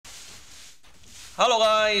Hello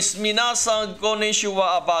guys, minasan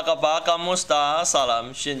konnichiwa, apa kabar, kamusta,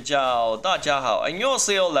 salam, xin chào, 大家好,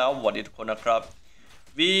 안녕하세요, what it crap.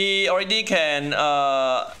 We already can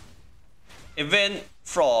event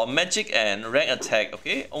from magic and rank attack,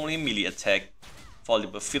 okay? Only melee attack for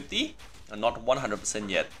level 50, not 100%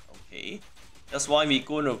 yet, okay? That's why we're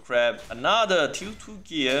going to grab another tier 2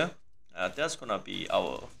 gear. That's gonna be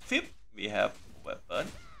our 5th. We have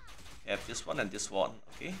weapon. We have this one and this one,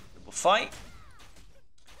 okay? Level 5.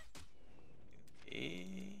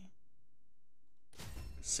 Okay.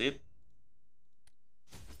 Receive.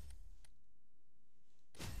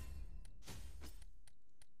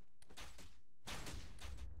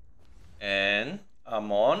 And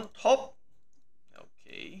I'm on top.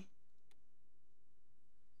 Okay.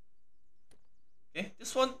 Okay,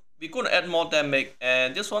 this one we're gonna add more damage,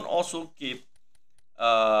 and this one also give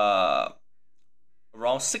around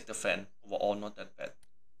 6 defense overall, not that bad.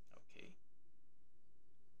 Okay.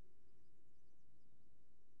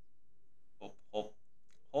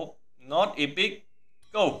 Hope not epic.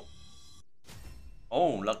 Go.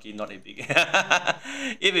 Oh, lucky not epic.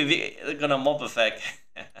 If epic, it's gonna more perfect.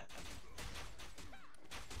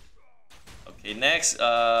 Okay, next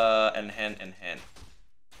enhance.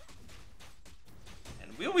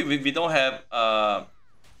 And we don't have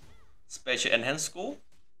special enhance score.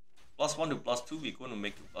 +1 to +2, we're going to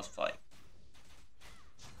make to +5.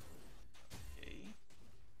 Okay.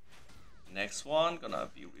 Next one gonna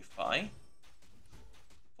be refine.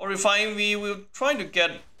 For refine, we will try to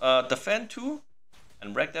get defend 2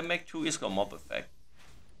 and break damage 2 is gonna more perfect.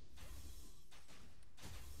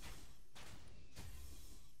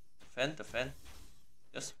 Defend.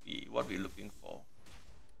 That's what we're looking for.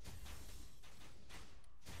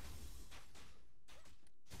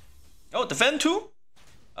 Oh, defend 2.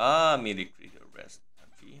 Melee critical rest.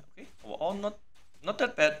 Okay, overall not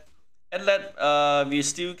that bad. And that we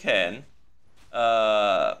still can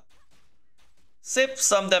save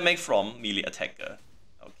some damage from melee attacker.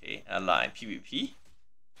 Okay, like PvP.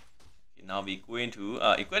 Okay, now we're going to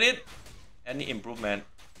equip it. Any improvement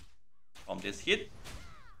from this hit?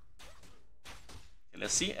 Okay,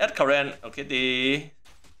 let's see. At current, okay, the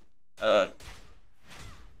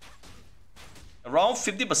around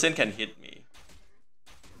 50% can hit me.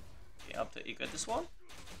 Okay, after equip this one.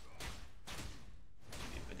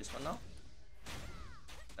 Equip this one now.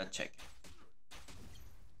 Let's check.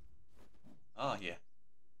 Yeah.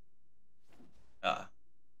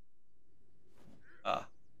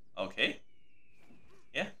 Okay.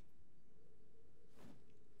 Yeah.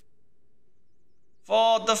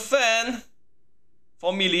 For the fan,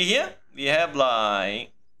 for melee here, we have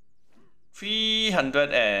like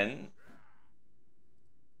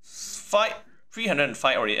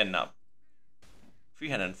 305 already end up.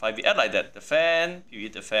 305. We add like that. The fan,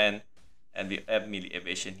 PvE the fan, and we add melee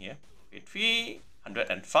evasion here. Okay,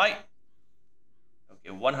 305. Okay,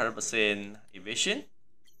 100% evasion.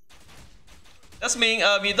 That means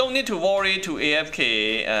we don't need to worry to AFK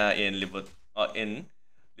in level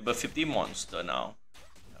 50 monster now.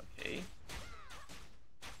 Okay.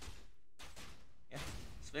 Yeah,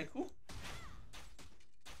 it's very cool.